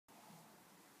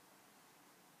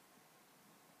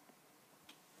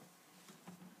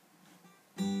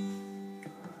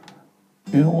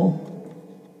L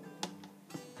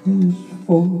is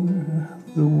for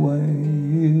the way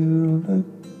you look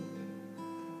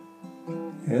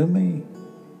at me.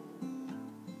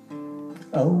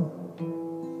 O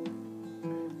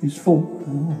is for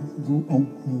the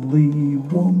only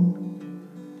one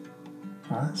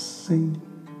I see.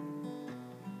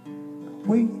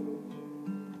 We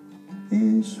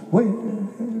is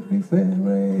very,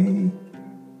 very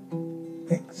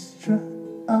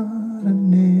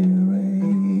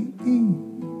extraordinary. E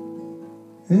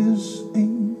is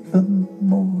even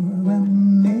more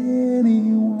than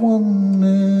anyone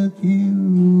that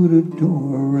you'd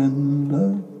adore, and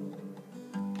love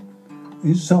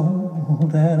is all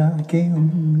that I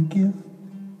can give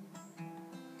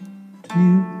to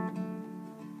you.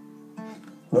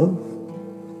 Love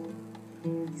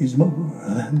is more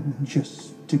than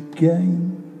just a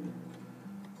game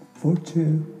for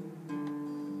two.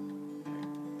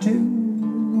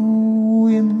 Two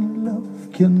in love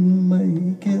can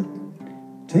make it.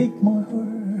 Take my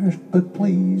heart, but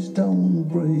please don't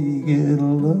break it.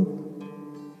 Love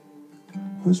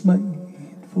was made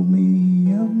for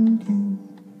me and you.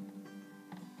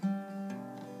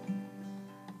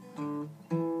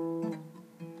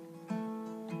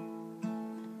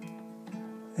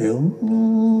 L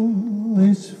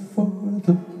is for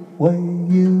the way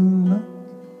you look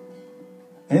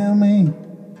at me.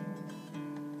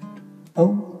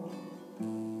 O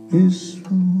is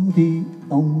the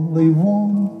only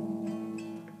one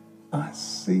I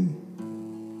see.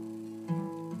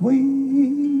 We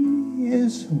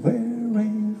is very,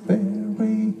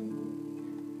 very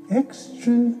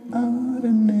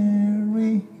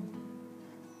extraordinary.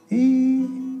 E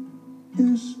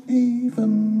is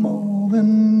even more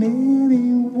than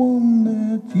anyone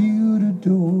that you'd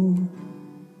adore,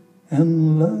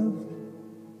 and love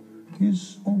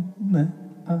is all that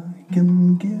I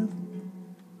can give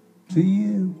to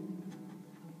you.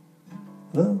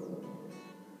 Love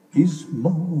is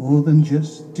more than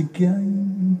just a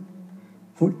game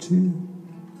for two.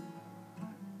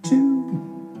 Two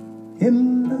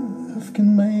in love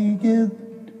can make it.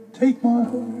 Take my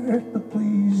heart, but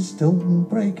please don't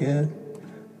break it.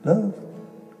 Love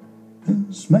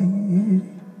is made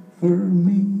for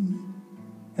me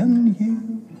and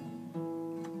you.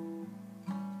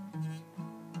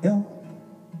 L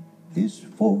is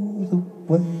for the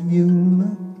way you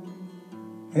look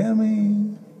at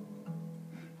me.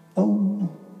 O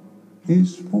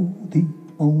is for the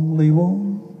only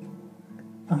one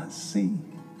I see.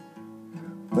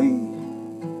 We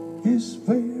is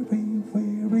very,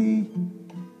 very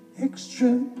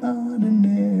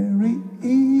extraordinary.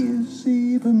 E is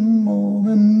even more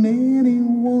than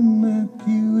anyone that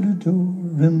you'd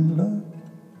adore, and love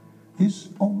is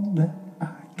all that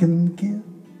I can give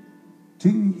to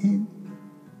you.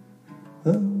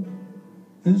 Love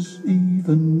is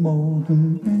even more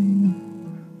than me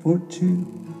for two.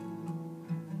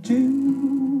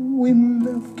 Two in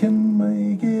love can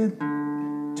make it.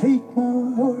 Take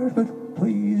my heart, but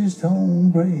please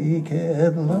don't break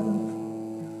it. Love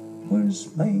was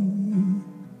made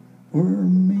for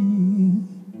me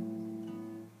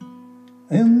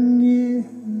and